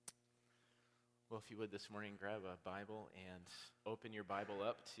Well, if you would this morning, grab a Bible and open your Bible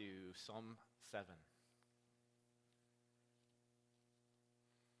up to Psalm 7.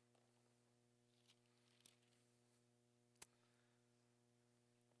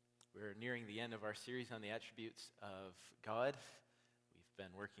 We're nearing the end of our series on the attributes of God. We've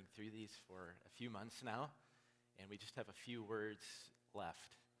been working through these for a few months now, and we just have a few words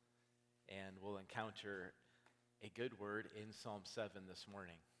left. And we'll encounter a good word in Psalm 7 this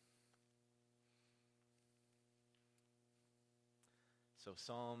morning. So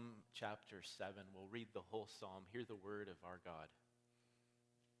Psalm chapter 7, we'll read the whole psalm. Hear the word of our God.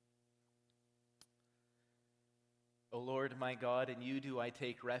 O Lord my God, in you do I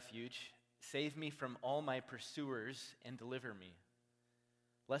take refuge. Save me from all my pursuers and deliver me.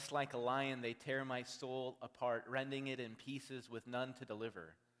 Lest like a lion they tear my soul apart, rending it in pieces with none to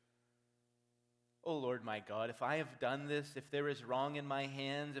deliver. O Lord my God, if I have done this, if there is wrong in my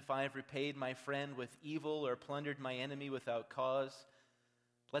hands, if I have repaid my friend with evil or plundered my enemy without cause,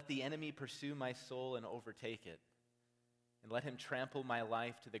 let the enemy pursue my soul and overtake it, and let him trample my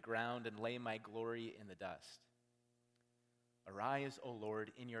life to the ground and lay my glory in the dust. Arise, O Lord,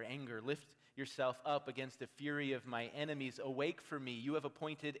 in your anger. Lift yourself up against the fury of my enemies. Awake for me. You have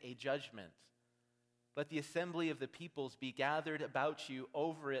appointed a judgment. Let the assembly of the peoples be gathered about you.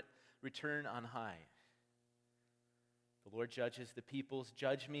 Over it, return on high. The Lord judges the peoples.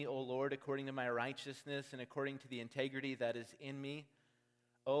 Judge me, O Lord, according to my righteousness and according to the integrity that is in me.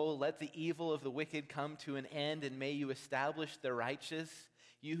 Oh, let the evil of the wicked come to an end, and may you establish the righteous,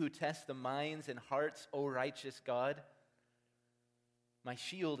 you who test the minds and hearts, O righteous God. My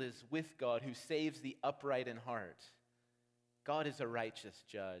shield is with God, who saves the upright in heart. God is a righteous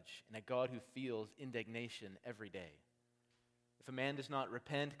judge, and a God who feels indignation every day. If a man does not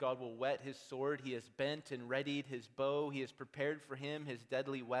repent, God will whet his sword. He has bent and readied his bow. He has prepared for him his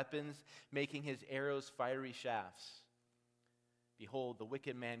deadly weapons, making his arrows fiery shafts. Behold, the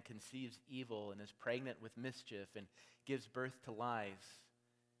wicked man conceives evil and is pregnant with mischief and gives birth to lies.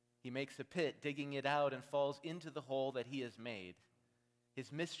 He makes a pit, digging it out, and falls into the hole that he has made.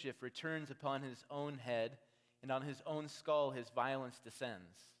 His mischief returns upon his own head, and on his own skull his violence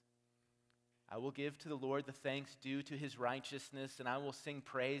descends. I will give to the Lord the thanks due to his righteousness, and I will sing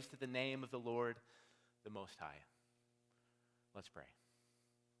praise to the name of the Lord, the Most High. Let's pray.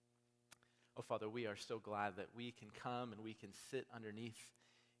 Oh, Father, we are so glad that we can come and we can sit underneath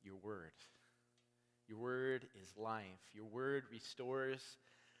your word. Your word is life. Your word restores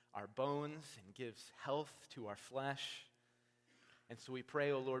our bones and gives health to our flesh. And so we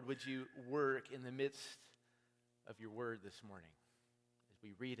pray, oh Lord, would you work in the midst of your word this morning? As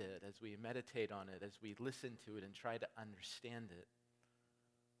we read it, as we meditate on it, as we listen to it and try to understand it.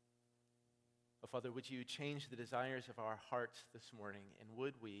 Oh, Father, would you change the desires of our hearts this morning, and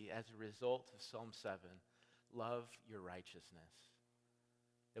would we, as a result of Psalm 7, love your righteousness,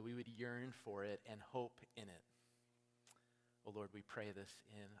 that we would yearn for it and hope in it. Oh, Lord, we pray this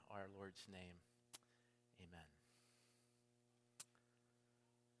in our Lord's name. Amen.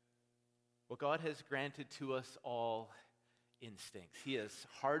 Well, God has granted to us all instincts. He has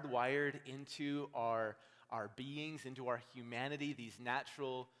hardwired into our beings, into our humanity, these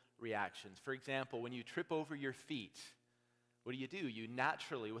natural reactions. For example, when you trip over your feet, what do? You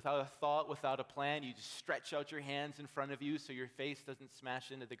naturally, without a thought, without a plan, you just stretch out your hands in front of you so your face doesn't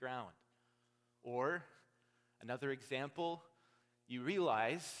smash into the ground. Or, another example, you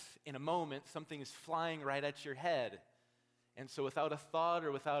realize in a moment something is flying right at your head. And so without a thought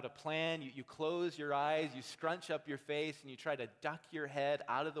or without a plan, you close your eyes, you scrunch up your face, and you try to duck your head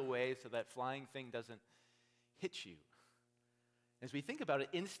out of the way so that flying thing doesn't hit you. As we think about it,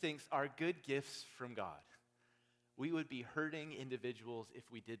 instincts are good gifts from God. We would be hurting individuals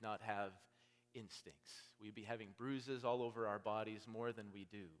if we did not have instincts. We'd be having bruises all over our bodies more than we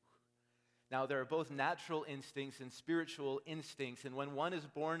do. Now, there are both natural instincts and spiritual instincts, and when one is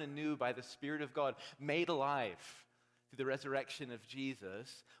born anew by the Spirit of God, made alive through the resurrection of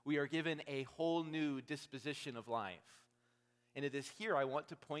Jesus, we are given a whole new disposition of life. And it is here I want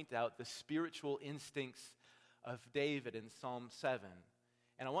to point out the spiritual instincts of David in Psalm 7.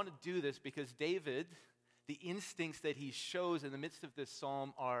 And I want to do this because David, the instincts that he shows in the midst of this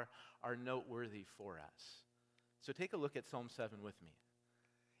psalm are noteworthy for us. So take a look at Psalm 7 with me.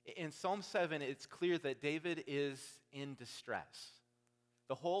 In Psalm 7, it's clear that David is in distress.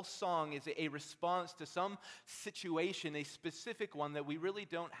 The whole song is a response to some situation, a specific one that we really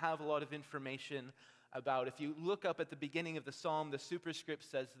don't have a lot of information about. If you look up at the beginning of the psalm, the superscript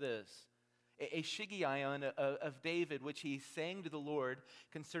says this: a Shiggaion of David, which he sang to the Lord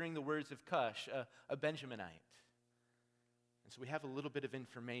concerning the words of Cush, a Benjaminite. So we have a little bit of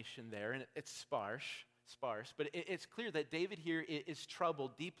information there, and it's sparse, but it's clear that David here is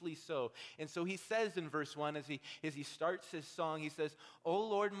troubled, deeply so. And so he says in verse 1, as he starts his song, he says, "O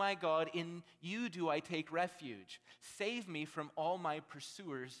Lord my God, in you do I take refuge. Save me from all my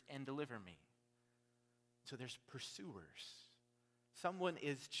pursuers and deliver me." So there's pursuers. Someone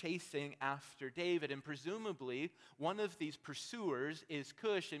is chasing after David, and presumably one of these pursuers is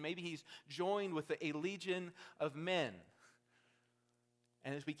Cush, and maybe he's joined with a legion of men.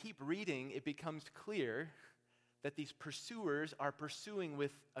 And as we keep reading, it becomes clear that these pursuers are pursuing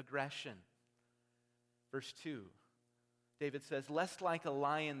with aggression. Verse 2, David says, "Lest like a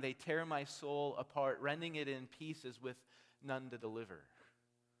lion they tear my soul apart, rending it in pieces with none to deliver."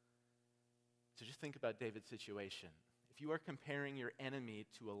 So just think about David's situation. If you are comparing your enemy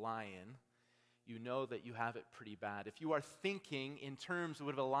to a lion, you know that you have it pretty bad. If you are thinking in terms of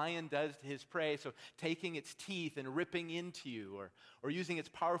what a lion does to his prey, so taking its teeth and ripping into you, or using its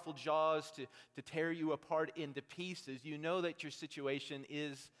powerful jaws to tear you apart into pieces, you know that your situation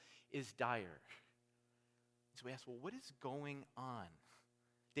is dire. So we ask, well, what is going on?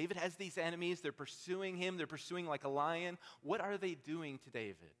 David has these enemies. They're pursuing him. They're pursuing like a lion. What are they doing to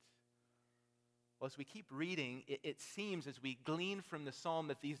David? Well, as we keep reading, it seems as we glean from the psalm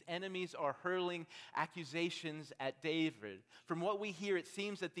that these enemies are hurling accusations at David. From what we hear, it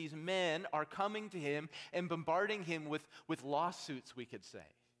seems that these men are coming to him and bombarding him with lawsuits, we could say.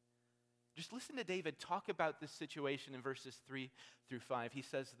 Just listen to David talk about this situation in verses 3 through 5. He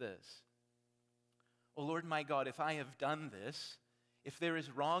says this, "O Lord my God, if I have done this, if there is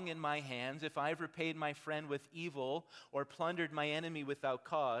wrong in my hands, if I have repaid my friend with evil or plundered my enemy without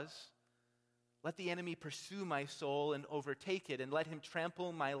cause, let the enemy pursue my soul and overtake it, and let him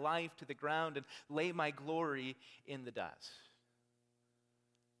trample my life to the ground and lay my glory in the dust."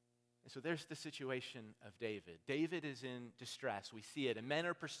 And so there's the situation of David. David is in distress. We see it. And men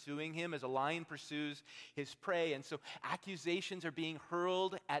are pursuing him as a lion pursues his prey. And so accusations are being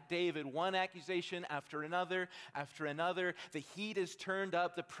hurled at David, one accusation after another after another. The heat is turned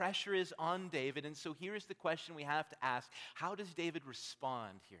up. The pressure is on David. And so here's the question we have to ask. How does David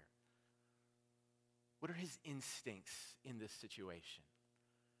respond here? What are his instincts in this situation?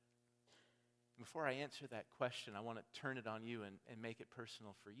 Before I answer that question, I want to turn it on you and make it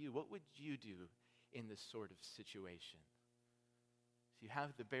personal for you. What would you do in this sort of situation? So you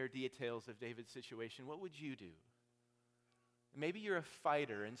have the bare details of David's situation. What would you do? Maybe you're a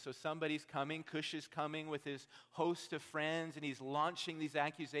fighter, and so somebody's coming, Cush is coming with his host of friends, and he's launching these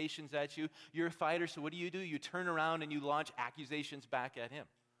accusations at you. You're a fighter, so what do? You turn around and you launch accusations back at him.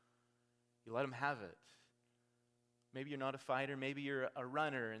 You let him have it. Maybe you're not a fighter, maybe you're a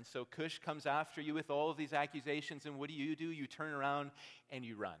runner, and so Cush comes after you with all of these accusations, and what do? You turn around and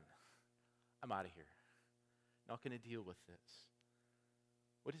you run. I'm out of here. Not going to deal with this.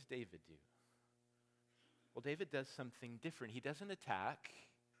 What does David do? Well, David does something different. He doesn't attack.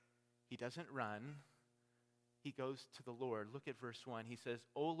 He doesn't run. He goes to the Lord. Look at verse 1. He says,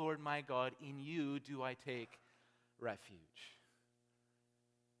 "O Lord my God, in you do I take refuge."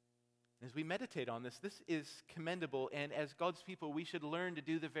 As we meditate on this is commendable, and as God's people, we should learn to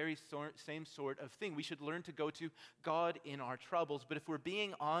do the very same sort of thing. We should learn to go to God in our troubles. But if we're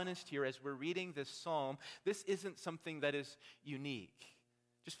being honest here as we're reading this psalm, this isn't something that is unique.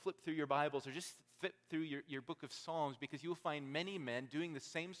 Just flip through your Bibles or just flip through your book of Psalms, because you'll find many men doing the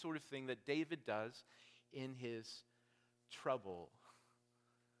same sort of thing that David does in his trouble.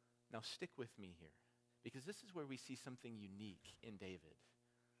 Now stick with me here, because this is where we see something unique in David.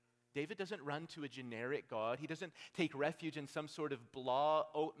 David doesn't run to a generic God. He doesn't take refuge in some sort of blah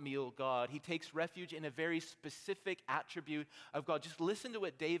oatmeal God. He takes refuge in a very specific attribute of God. Just listen to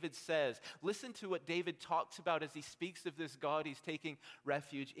what David says. Listen to what David talks about as he speaks of this God he's taking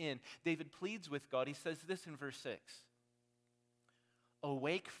refuge in. David pleads with God. He says this in verse 6.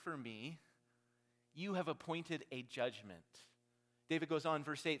 "Awake for me, you have appointed a judgment." David goes on,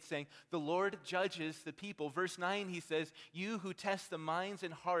 verse 8, saying, "The Lord judges the people." Verse 9, he says, "You who test the minds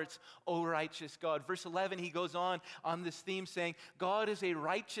and hearts, O righteous God." Verse 11, he goes on this theme saying, "God is a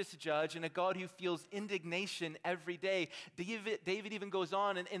righteous judge and a God who feels indignation every day." David even goes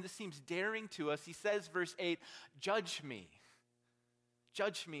on, and this seems daring to us. He says, verse 8, "Judge me.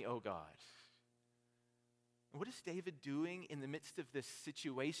 Judge me, O God." And what is David doing in the midst of this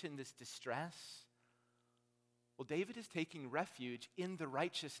situation, this distress? Well, David is taking refuge in the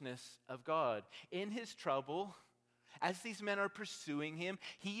righteousness of God. In his trouble, as these men are pursuing him,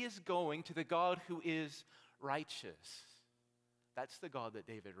 he is going to the God who is righteous. That's the God that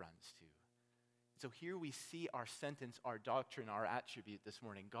David runs to. So here we see our sentence, our doctrine, our attribute this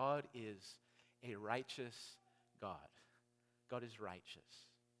morning. God is a righteous God. God is righteous.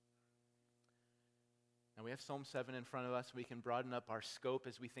 Now we have Psalm 7 in front of us. We can broaden up our scope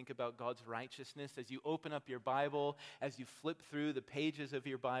as we think about God's righteousness. As you open up your Bible, as you flip through the pages of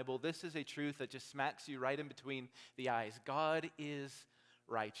your Bible, this is a truth that just smacks you right in between the eyes. God is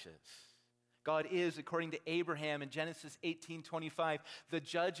righteous. God is, according to Abraham in Genesis 18:25, the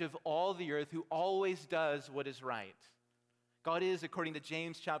judge of all the earth who always does what is right. God is, according to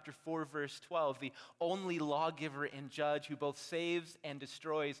James chapter 4, verse 12, the only lawgiver and judge who both saves and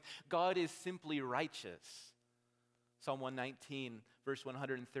destroys. God is simply righteous. Psalm 119, verse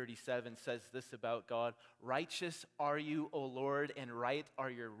 137 says this about God: "Righteous are you, O Lord, and right are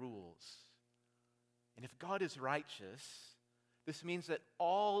your rules." And if God is righteous, this means that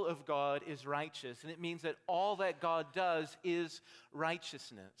all of God is righteous, and it means that all that God does is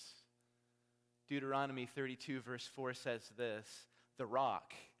righteousness. Deuteronomy 32 verse 4 says this: "The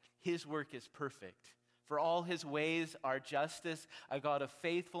rock, his work is perfect. For all his ways are justice, a God of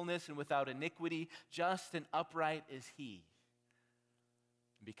faithfulness and without iniquity, just and upright is he."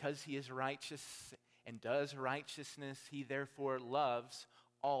 And because he is righteous and does righteousness, he therefore loves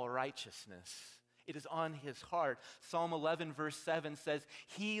all righteousness. It is on his heart. Psalm 11 verse 7 says,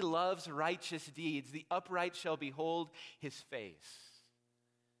 "He loves righteous deeds. The upright shall behold his face."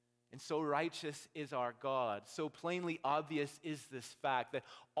 And so righteous is our God. So plainly obvious is this fact that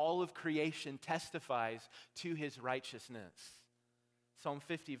all of creation testifies to his righteousness. Psalm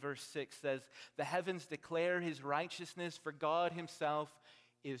 50 verse 6 says, "The heavens declare his righteousness, for God himself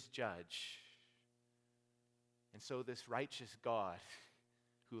is judge." And so this righteous God,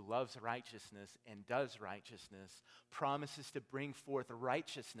 who loves righteousness and does righteousness, promises to bring forth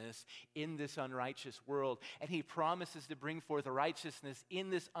righteousness in this unrighteous world. And he promises to bring forth righteousness in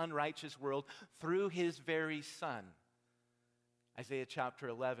this unrighteous world through his very Son. Isaiah chapter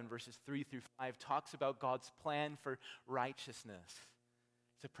 11, verses 3 through 5 talks about God's plan for righteousness.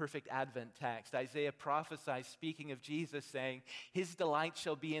 It's a perfect Advent text. Isaiah prophesies, speaking of Jesus, saying, "His delight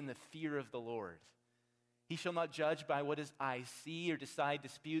shall be in the fear of the Lord. He shall not judge by what his eyes see or decide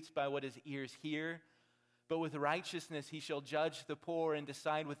disputes by what his ears hear. But with righteousness he shall judge the poor and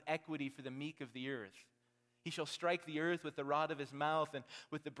decide with equity for the meek of the earth. He shall strike the earth with the rod of his mouth, and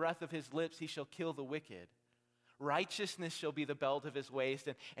with the breath of his lips he shall kill the wicked. Righteousness shall be the belt of his waist,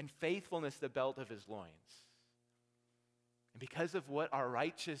 and faithfulness the belt of his loins." And because of what our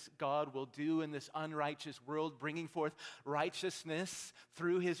righteous God will do in this unrighteous world, bringing forth righteousness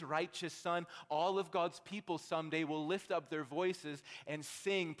through his righteous Son, all of God's people someday will lift up their voices and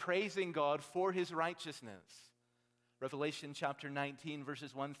sing, praising God for his righteousness. Revelation chapter 19,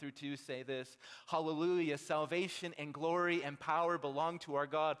 verses 1 through 2 say this: "Hallelujah, salvation and glory and power belong to our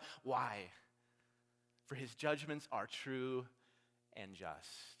God." Why? "For his judgments are true and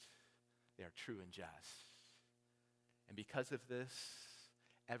just." They are true and just. And because of this,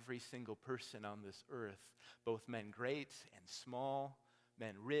 every single person on this earth, both men great and small,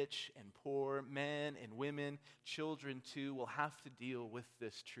 men rich and poor, men and women, children too, will have to deal with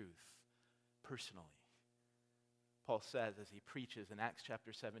this truth personally. Paul says as he preaches in Acts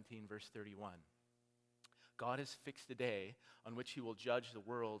chapter 17, verse 31, "God has fixed a day on which he will judge the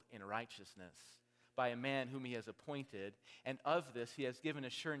world in righteousness by a man whom he has appointed, and of this he has given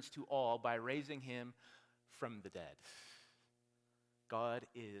assurance to all by raising him from the dead." God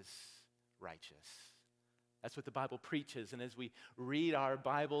is righteous. That's what the Bible preaches. And as we read our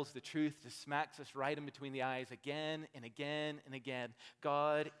Bibles, the truth just smacks us right in between the eyes again and again and again.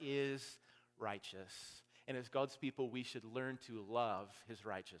 God is righteous. And as God's people, we should learn to love his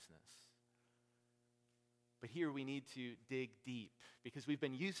righteousness. But here we need to dig deep, because we've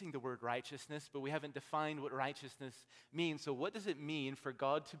been using the word righteousness, but we haven't defined what righteousness means. So what does it mean for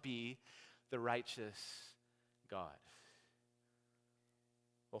God to be the righteous God?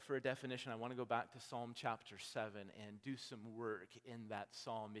 Well, for a definition, I want to go back to Psalm chapter 7 and do some work in that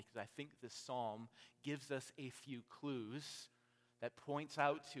psalm, because I think this psalm gives us a few clues that points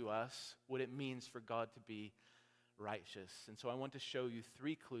out to us what it means for God to be righteous. And so I want to show you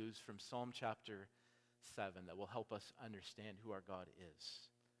 3 clues from Psalm chapter 7 that will help us understand who our God is.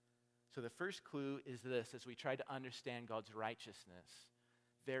 So the first clue is this: as we try to understand God's righteousness,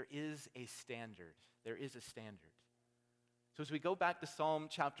 there is a standard. There is a standard. So as we go back to Psalm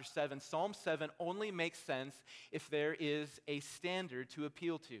chapter 7, Psalm 7 only makes sense if there is a standard to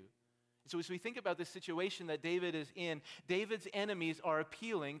appeal to. So as we think about the situation that David is in, David's enemies are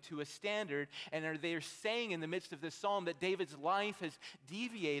appealing to a standard, and they're saying in the midst of this psalm that David's life has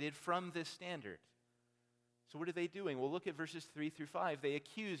deviated from this standard. So what are they doing? Well, look at verses 3 through 5. They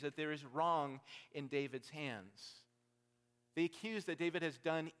accuse that there is wrong in David's hands. They accuse that David has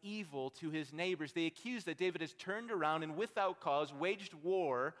done evil to his neighbors. They accuse that David has turned around and without cause waged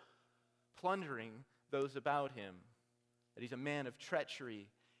war, plundering those about him, that he's a man of treachery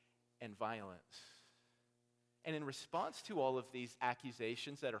and violence. And in response to all of these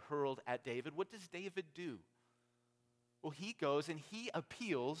accusations that are hurled at David, what does David do? Well, he goes and he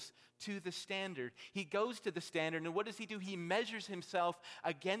appeals to the standard. He goes to the standard, and what does he do? He measures himself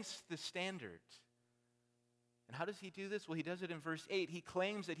against the standard. And how does he do this? Well, he does it in verse 8. He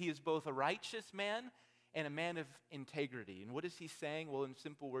claims that he is both a righteous man and a man of integrity. And what is he saying? Well, in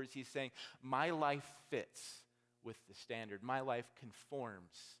simple words, he's saying, my life fits with the standard. My life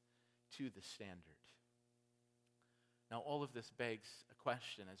conforms to the standard. Now, all of this begs a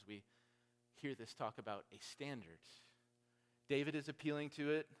question as we hear this talk about a standard. David is appealing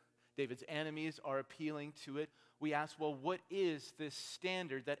to it. David's enemies are appealing to it. We ask, well, what is this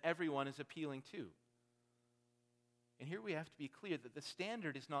standard that everyone is appealing to? And here we have to be clear that the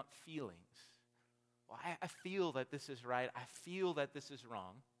standard is not feelings. Well, I feel that this is right. I feel that this is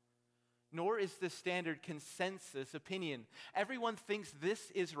wrong. Nor is the standard consensus opinion. Everyone thinks this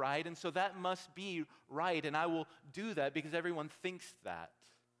is right, and so that must be right, and I will do that because everyone thinks that.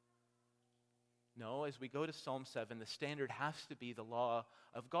 No, as we go to Psalm 7, the standard has to be the law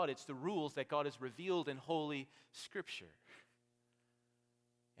of God. It's the rules that God has revealed in Holy Scripture.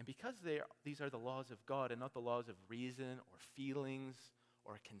 And because these are the laws of God and not the laws of reason or feelings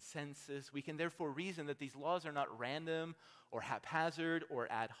or consensus, we can therefore reason that these laws are not random or haphazard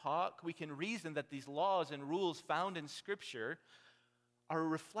or ad hoc. We can reason that these laws and rules found in Scripture are a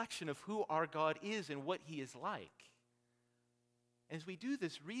reflection of who our God is and what He is like. As we do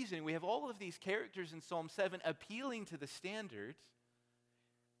this reasoning, we have all of these characters in Psalm 7 appealing to the standard.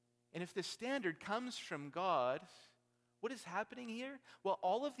 And if the standard comes from God, what is happening here? Well,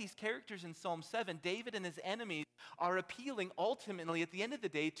 all of these characters in Psalm 7, David and his enemies, are appealing ultimately, at the end of the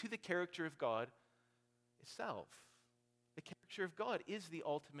day, to the character of God itself. The character of God is the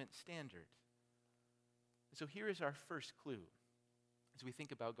ultimate standard. So here is our first clue. As we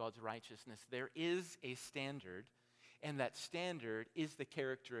think about God's righteousness, there is a standard, and that standard is the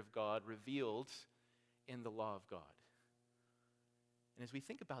character of God revealed in the law of God. And as we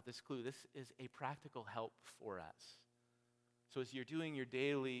think about this clue, this is a practical help for us. So as you're doing your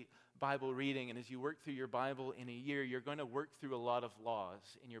daily Bible reading and as you work through your Bible in a year, you're going to work through a lot of laws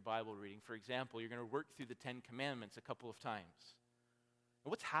in your Bible reading. For example, you're going to work through the 10 Commandments a couple of times. And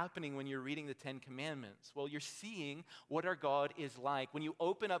what's happening when you're reading the 10 Commandments? Well, you're seeing what our God is like. When you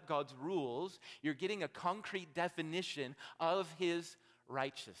open up God's rules, you're getting a concrete definition of His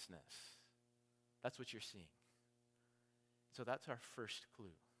righteousness. That's what you're seeing. So that's our first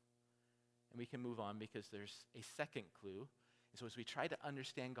clue. And we can move on because there's a second clue. And so as we try to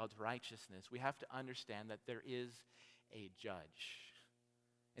understand God's righteousness, we have to understand that there is a judge.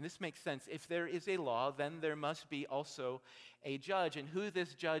 And this makes sense. If there is a law, then there must be also a judge. And who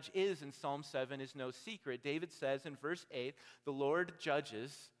this judge is in Psalm 7 is no secret. David says in verse 8, the Lord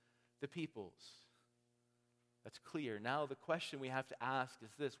judges the peoples. That's clear. Now the question we have to ask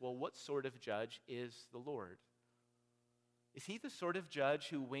is this: well, what sort of judge is the Lord? Is He the sort of judge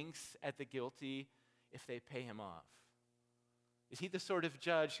who winks at the guilty if they pay him off? Is He the sort of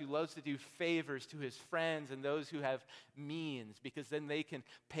judge who loves to do favors to his friends and those who have means because then they can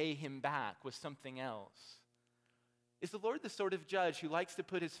pay him back with something else? Is the Lord the sort of judge who likes to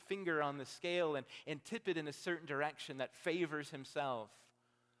put his finger on the scale and tip it in a certain direction that favors himself?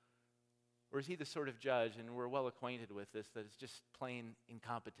 Or is He the sort of judge, and we're well acquainted with this, that is just plain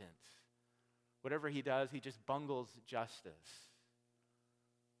incompetent? Whatever He does, He just bungles justice.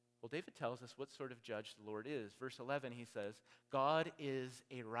 Well, David tells us what sort of judge the Lord is. Verse 11, he says, God is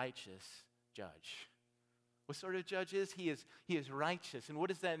a righteous judge. What sort of judge is He? He is righteous. And what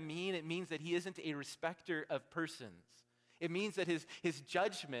does that mean? It means that He isn't a respecter of persons. It means that his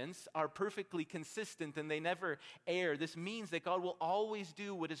judgments are perfectly consistent and they never err. This means that God will always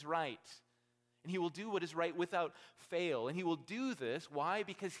do what is right. And He will do what is right without fail. And He will do this. Why?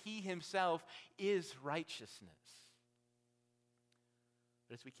 Because He Himself is righteousness.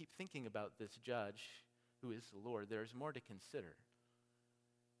 But as we keep thinking about this judge, who is the Lord, there's more to consider.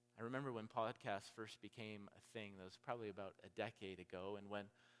 I remember when podcasts first became a thing. That was probably about a decade ago. And when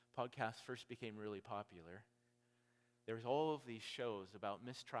podcasts first became really popular, there was all of these shows about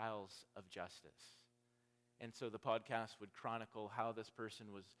mistrials of justice. And so the podcast would chronicle how this person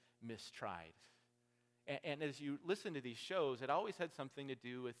was mistried. And as you listen to these shows, it always had something to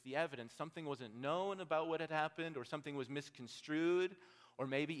do with the evidence. Something wasn't known about what had happened, or something was misconstrued, or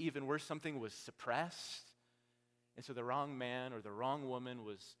maybe even worse, something was suppressed. And so the wrong man or the wrong woman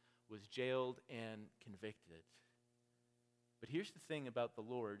was jailed and convicted. But here's the thing about the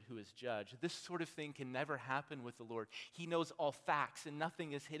Lord who is judge. This sort of thing can never happen with the Lord. He knows all facts and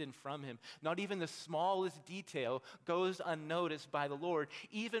nothing is hidden from him. Not even the smallest detail goes unnoticed by the Lord.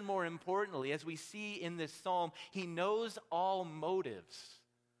 Even more importantly, as we see in this psalm, he knows all motives.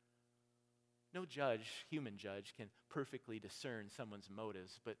 No judge, human judge, can perfectly discern someone's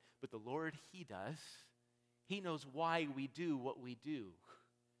motives, but the Lord, he does. He knows why we do what we do.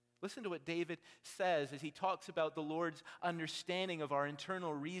 Listen to what David says as he talks about the Lord's understanding of our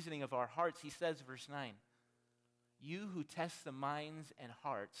internal reasoning of our hearts. He says, verse 9, "You who test the minds and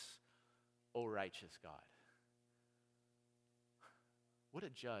hearts, O righteous God." What a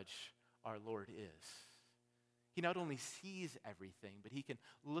judge our Lord is. He not only sees everything, but he can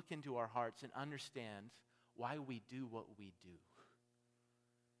look into our hearts and understand why we do what we do.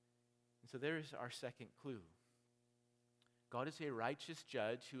 And so there's our second clue. God is a righteous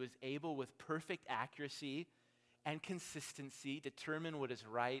judge who is able with perfect accuracy and consistency determine what is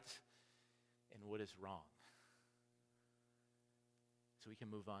right and what is wrong. So we can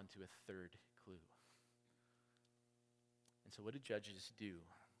move on to a third clue. And so what do judges do?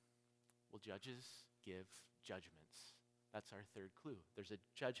 Well, judges give judgments. That's our third clue. There's a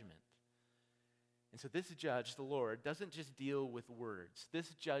judgment. And so this judge, the Lord, doesn't just deal with words.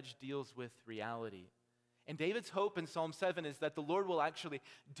 This judge deals with reality. And David's hope in Psalm 7 is that the Lord will actually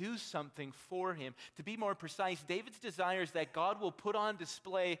do something for him. To be more precise, David's desire is that God will put on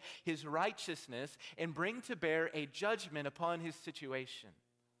display his righteousness and bring to bear a judgment upon his situation.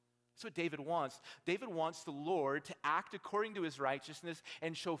 That's what David wants. David wants the Lord to act according to his righteousness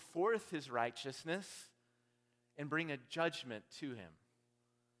and show forth his righteousness and bring a judgment to him.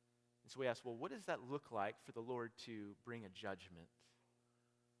 And so we ask, well, what does that look like for the Lord to bring a judgment?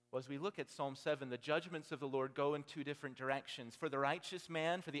 Well, as we look at Psalm 7, the judgments of the Lord go in two different directions. For the righteous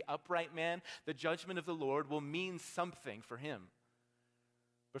man, for the upright man, the judgment of the Lord will mean something for him.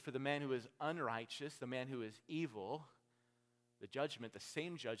 But for the man who is unrighteous, the man who is evil, the judgment, the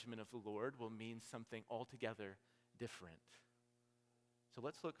same judgment of the Lord will mean something altogether different. So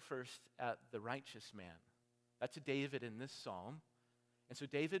let's look first at the righteous man. That's David in this psalm. And so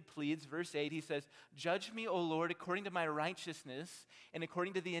David pleads, verse 8, he says, "Judge me, O Lord, according to my righteousness and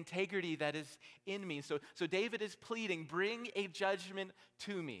according to the integrity that is in me." So David is pleading, bring a judgment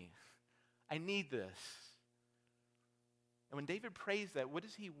to me. I need this. And when David prays that, what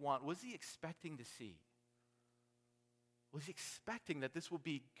does he want? What is he expecting to see? Well, he's expecting that this will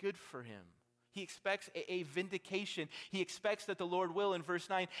be good for him. He expects a vindication. He expects that the Lord will, in verse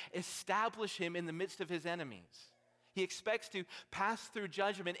 9, establish him in the midst of his enemies. He expects to pass through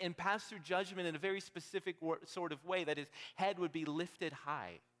judgment and pass through judgment in a very specific sort of way, that his head would be lifted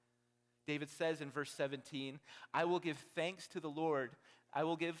high. David says in verse 17, "I will give thanks to the Lord. I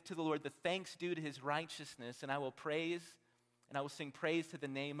will give to the Lord the thanks due to his righteousness, and I will sing praise to the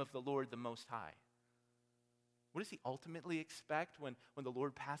name of the Lord the Most High." What does he ultimately expect when the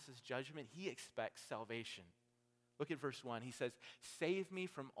Lord passes judgment? He expects salvation. Look at verse 1. He says, "Save me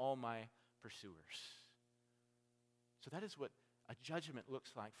from all my pursuers." So that is what a judgment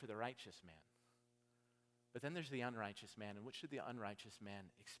looks like for the righteous man. But then there's the unrighteous man. And what should the unrighteous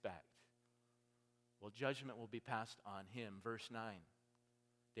man expect? Well, judgment will be passed on him. Verse 9,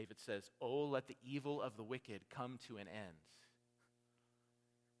 David says, "Oh, let the evil of the wicked come to an end."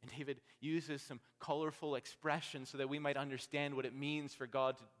 And David uses some colorful expressions so that we might understand what it means for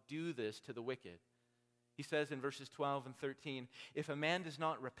God to do this to the wicked. He says in verses 12 and 13, "If a man does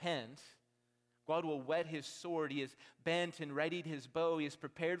not repent, God will whet his sword. He has bent and readied his bow. He has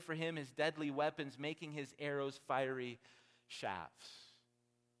prepared for him his deadly weapons, making his arrows fiery shafts."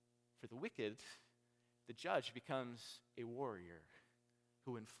 For the wicked, the judge becomes a warrior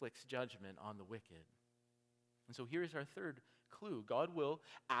who inflicts judgment on the wicked. And so here is our third clue. God will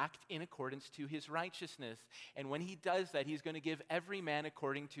act in accordance to his righteousness. And when he does that, he's going to give every man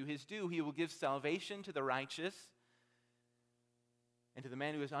according to his due. He will give salvation to the righteous. And to the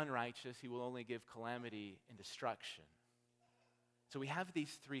man who is unrighteous, he will only give calamity and destruction. So we have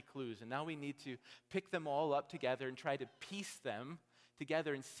these three clues, and now we need to pick them all up together and try to piece them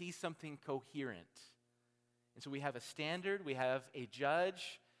together and see something coherent. And so we have a standard, we have a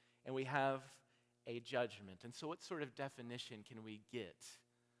judge, and we have a judgment. And so what sort of definition can we get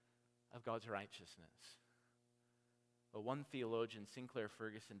of God's righteousness? Well, one theologian, Sinclair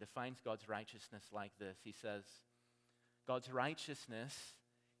Ferguson, defines God's righteousness like this. He says, God's righteousness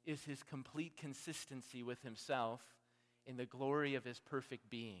is his complete consistency with himself in the glory of his perfect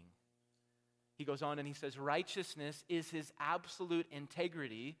being. He goes on and he says, righteousness is his absolute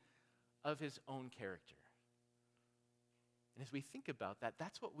integrity of his own character. And as we think about that,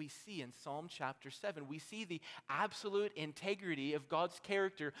 that's what we see in Psalm chapter 7. We see the absolute integrity of God's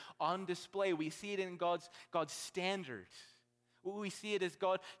character on display. We see it in God's standards. We see it as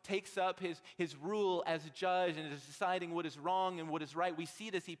God takes up his rule as judge and is deciding what is wrong and what is right. We see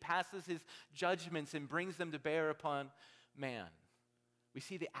it as he passes his judgments and brings them to bear upon man. We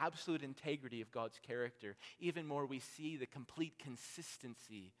see the absolute integrity of God's character. Even more, we see the complete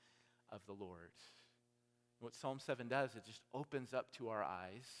consistency of the Lord. What Psalm 7 does, it just opens up to our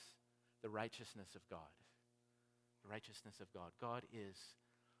eyes the righteousness of God. The righteousness of God. God is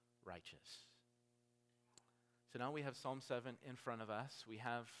righteous. So now we have Psalm 7 in front of us. We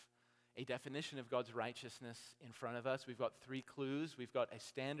have a definition of God's righteousness in front of us. We've got three clues. We've got a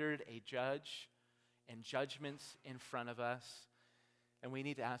standard, a judge, and judgments in front of us. And we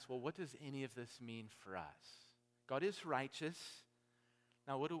need to ask, well, what does any of this mean for us? God is righteous.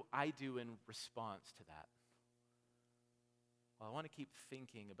 Now, what do I do in response to that? Well, I want to keep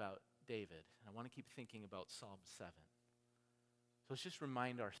thinking about David, and I want to keep thinking about Psalm 7. So let's just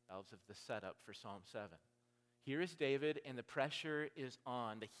remind ourselves of the setup for Psalm 7. Here is David, and the pressure is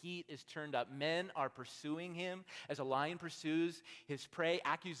on. The heat is turned up. Men are pursuing him as a lion pursues his prey.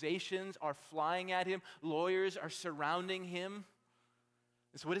 Accusations are flying at him. Lawyers are surrounding him.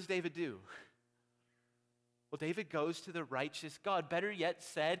 And so what does David do? Well, David goes to the righteous God. Better yet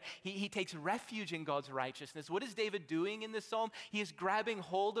said, he takes refuge in God's righteousness. What is David doing in this psalm? He is grabbing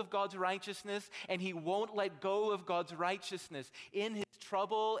hold of God's righteousness, and he won't let go of God's righteousness. In his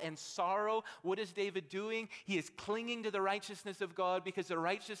trouble and sorrow, what is David doing? He is clinging to the righteousness of God, because the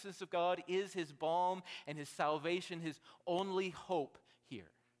righteousness of God is his balm and his salvation, his only hope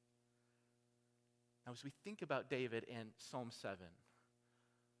here. Now, as we think about David and Psalm 7,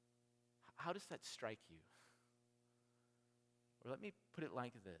 how does that strike you? Or let me put it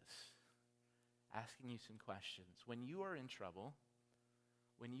like this, asking you some questions. When you are in trouble,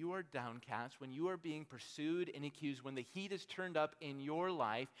 when you are downcast, when you are being pursued and accused, when the heat is turned up in your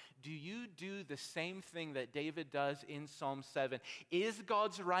life, do you do the same thing that David does in Psalm 7? Is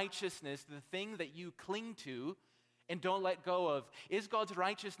God's righteousness the thing that you cling to and don't let go of? Is God's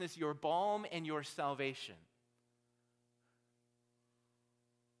righteousness your balm and your salvation?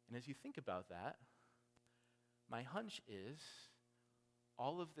 And as you think about that, my hunch is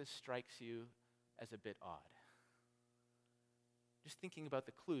all of this strikes you as a bit odd. Just thinking about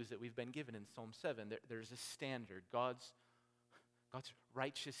the clues that we've been given in Psalm 7, there's a standard, God's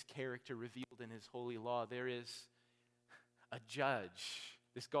righteous character revealed in his holy law. There is a judge,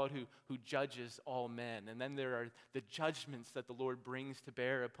 this God who judges all men. And then there are the judgments that the Lord brings to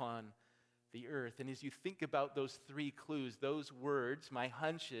bear upon the earth. And as you think about those three clues, those words, my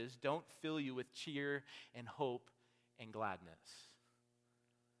hunches, don't fill you with cheer and hope and gladness.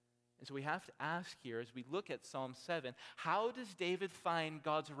 And so we have to ask here, as we look at Psalm 7, how does David find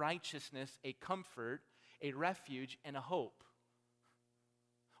God's righteousness a comfort, a refuge, and a hope?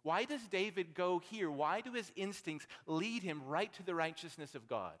 Why does David go here? Why do his instincts lead him right to the righteousness of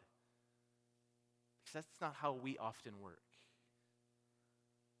God? Because that's not how we often work.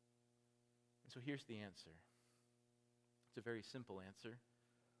 And so here's the answer. It's a very simple answer.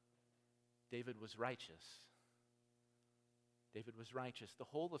 David was righteous. David was righteous. The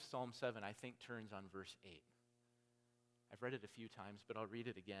whole of Psalm 7, I think, turns on verse 8. I've read it a few times, but I'll read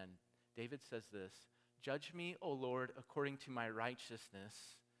it again. David says this, "Judge me, O Lord, according to my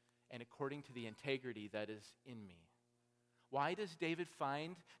righteousness and according to the integrity that is in me." Why does David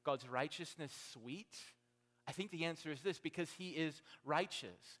find God's righteousness sweet? I think the answer is this, because he is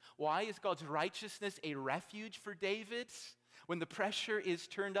righteous. Why is God's righteousness a refuge for David? When the pressure is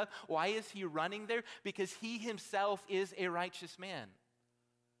turned up, why is he running there? Because he himself is a righteous man.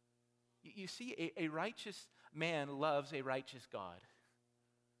 You see, a righteous man loves a righteous God.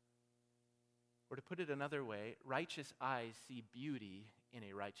 Or to put it another way, righteous eyes see beauty in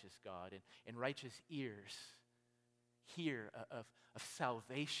a righteous God, and righteous ears hear of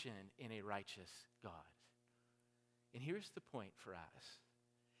salvation in a righteous God. And here's the point for us.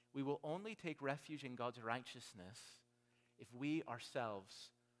 We will only take refuge in God's righteousness if we ourselves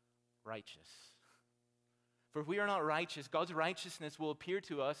righteous. For if we are not righteous, God's righteousness will appear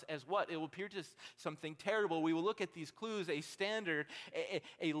to us as what? It will appear to us something terrible. We will look at these clues, a standard,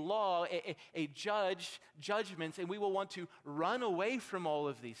 a law, a judgments, and we will want to run away from all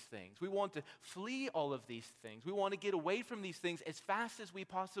of these things. We want to flee all of these things. We want to get away from these things as fast as we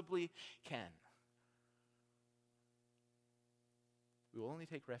possibly can. We will only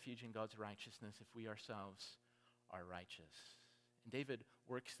take refuge in God's righteousness if we ourselves are righteous. And David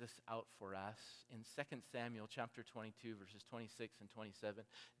works this out for us. In 2 Samuel chapter 22, verses 26 and 27,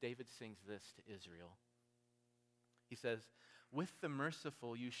 David sings this to Israel. He says, with the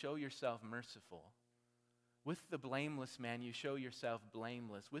merciful you show yourself merciful. With the blameless man you show yourself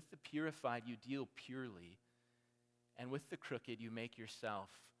blameless. With the purified you deal purely. And with the crooked you make yourself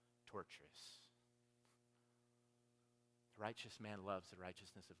torturous. The righteous man loves the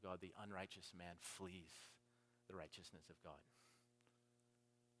righteousness of God. The unrighteous man flees the righteousness of God.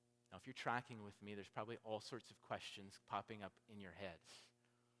 Now, if you're tracking with me, there's probably all sorts of questions popping up in your heads.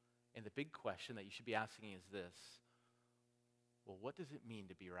 And the big question that you should be asking is this: well, what does it mean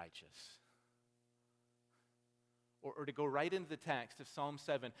to be righteous? Or to go right into the text of Psalm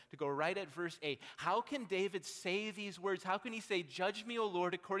 7, to go right at verse 8. How can David say these words? How can he say, judge me, O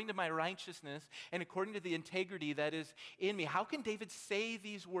Lord, according to my righteousness and according to the integrity that is in me? How can David say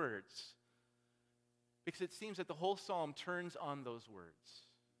these words? Because it seems that the whole psalm turns on those words.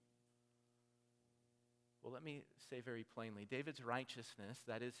 Well, let me say very plainly, David's righteousness,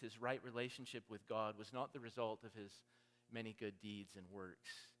 that is his right relationship with God, was not the result of his many good deeds and works.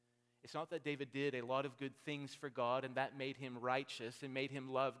 It's not that David did a lot of good things for God and that made him righteous and made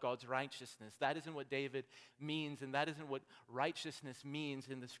him love God's righteousness. That isn't what David means, and that isn't what righteousness means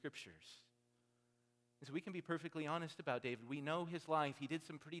in the Scriptures. And so we can be perfectly honest about David. We know his life. He did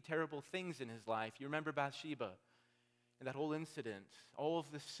some pretty terrible things in his life. You remember Bathsheba and that whole incident, all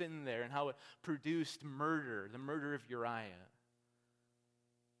of the sin there and how it produced murder, the murder of Uriah.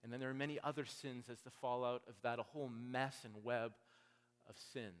 And then there are many other sins as the fallout of that, a whole mess and web of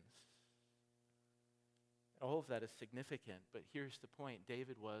sins. All of that is significant, but here's the point.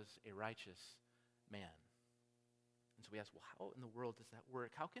 David was a righteous man. And so we ask, well, how in the world does that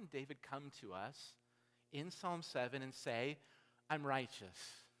work? How can David come to us in Psalm 7 and say, I'm righteous,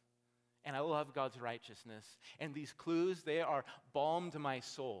 and I love God's righteousness, and these clues, they are balm to my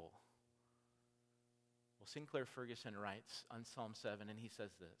soul? Well, Sinclair Ferguson writes on Psalm 7, and he says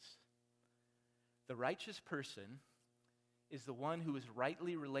this: the righteous person is the one who is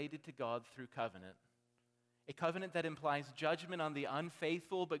rightly related to God through covenant. A covenant that implies judgment on the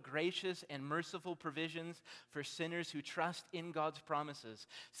unfaithful but gracious and merciful provisions for sinners who trust in God's promises.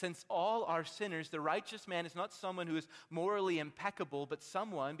 Since all are sinners, the righteous man is not someone who is morally impeccable, but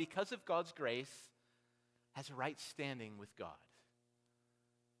someone, because of God's grace, has a right standing with God.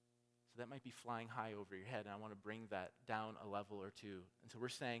 So that might be flying high over your head, and I want to bring that down a level or two. And so we're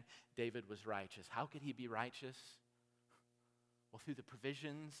saying David was righteous. How could he be righteous? Well, through the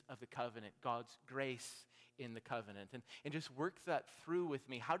provisions of the covenant, God's grace in the covenant. And just work that through with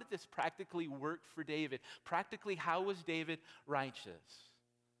me. How did this practically work for David? Practically, how was David righteous?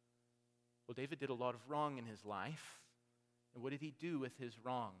 Well, David did a lot of wrong in his life. And what did he do with his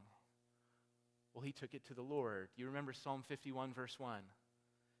wrong? Well, he took it to the Lord. You remember Psalm 51, verse 1.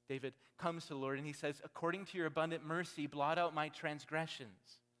 David comes to the Lord and he says, according to your abundant mercy, blot out my transgressions.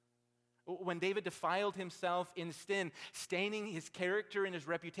 When David defiled himself in sin, staining his character and his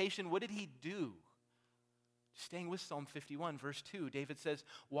reputation, what did he do? Staying with Psalm 51, verse 2, David says,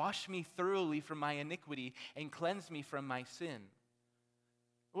 wash me thoroughly from my iniquity and cleanse me from my sin.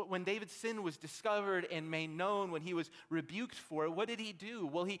 When David's sin was discovered and made known, when he was rebuked for it, what did he do?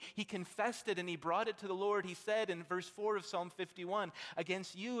 Well, he confessed it and he brought it to the Lord. He said in verse 4 of Psalm 51,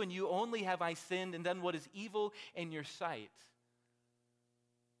 against you and you only have I sinned and done what is evil in your sight.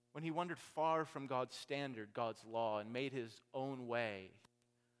 When he wandered far from God's standard, God's law, and made his own way,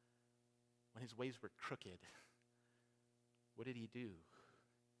 when his ways were crooked, what did he do?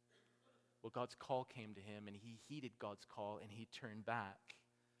 Well, God's call came to him, and he heeded God's call, and he turned back.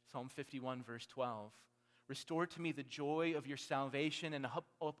 Psalm 51, verse 12, restore to me the joy of your salvation, and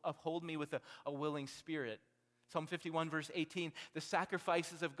uphold me with a willing spirit. Psalm 51, verse 18, the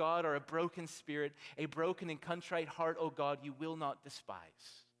sacrifices of God are a broken spirit, a broken and contrite heart, O God, you will not despise.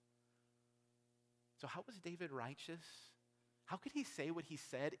 So how was David righteous? How could he say what he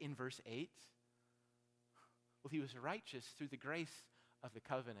said in verse 8? Well, he was righteous through the grace of the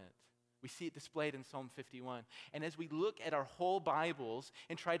covenant. We see it displayed in Psalm 51. And as we look at our whole Bibles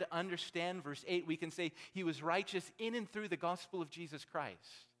and try to understand verse 8, we can say he was righteous in and through the gospel of Jesus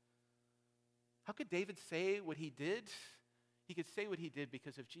Christ. How could David say what he did? He could say what he did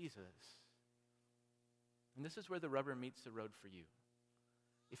because of Jesus. And this is where the rubber meets the road for you.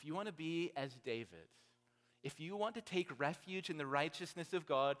 If you want to be as David, if you want to take refuge in the righteousness of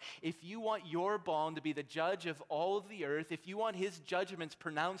God, if you want your balm to be the judge of all of the earth, if you want his judgments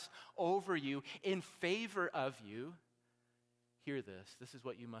pronounced over you in favor of you, hear this. This is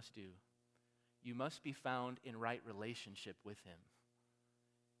what you must do. You must be found in right relationship with him.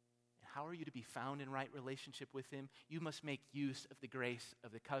 And how are you to be found in right relationship with him? You must make use of the grace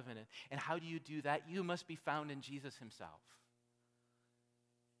of the covenant. And how do you do that? You must be found in Jesus himself.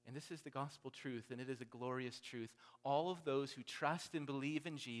 And this is the gospel truth, and it is a glorious truth. All of those who trust and believe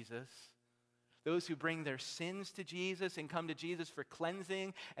in Jesus, those who bring their sins to Jesus and come to Jesus for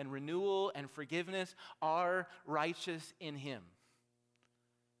cleansing and renewal and forgiveness, are righteous in him.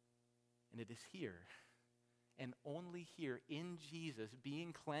 And it is here, and only here in Jesus,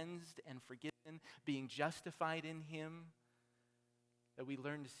 being cleansed and forgiven, being justified in him, that we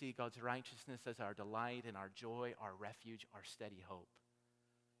learn to see God's righteousness as our delight and our joy, our refuge, our steady hope.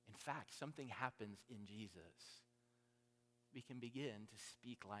 In fact, something happens in Jesus. We can begin to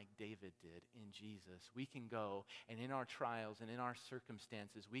speak like David did in Jesus. We can go, and in our trials and in our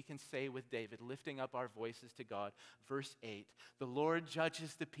circumstances, we can say with David, lifting up our voices to God, verse 8, "The Lord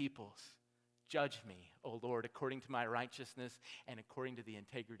judges the peoples. Judge me, O Lord, according to my righteousness and according to the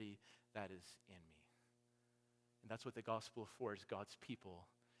integrity that is in me." And that's what the gospel affords God's people.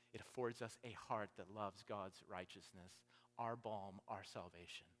 It affords us a heart that loves God's righteousness, our balm, our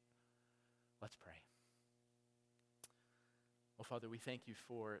salvation. Let's pray. Well, Father, we thank you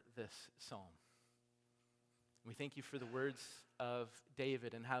for this psalm. We thank you for the words of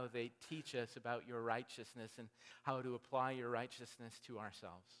David and how they teach us about your righteousness and how to apply your righteousness to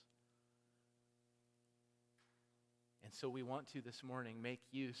ourselves. And so we want to this morning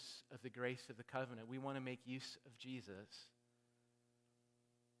make use of the grace of the covenant. We want to make use of Jesus.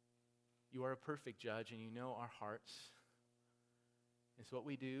 You are a perfect judge and you know our hearts. And so what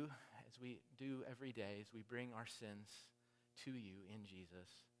we do, as we do every day, is we bring our sins to you in Jesus.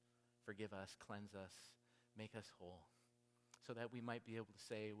 Forgive us, cleanse us, make us whole, so that we might be able to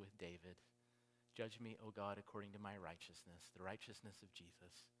say with David, "Judge me, O God, according to my righteousness," the righteousness of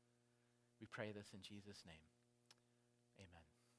Jesus. We pray this in Jesus' name.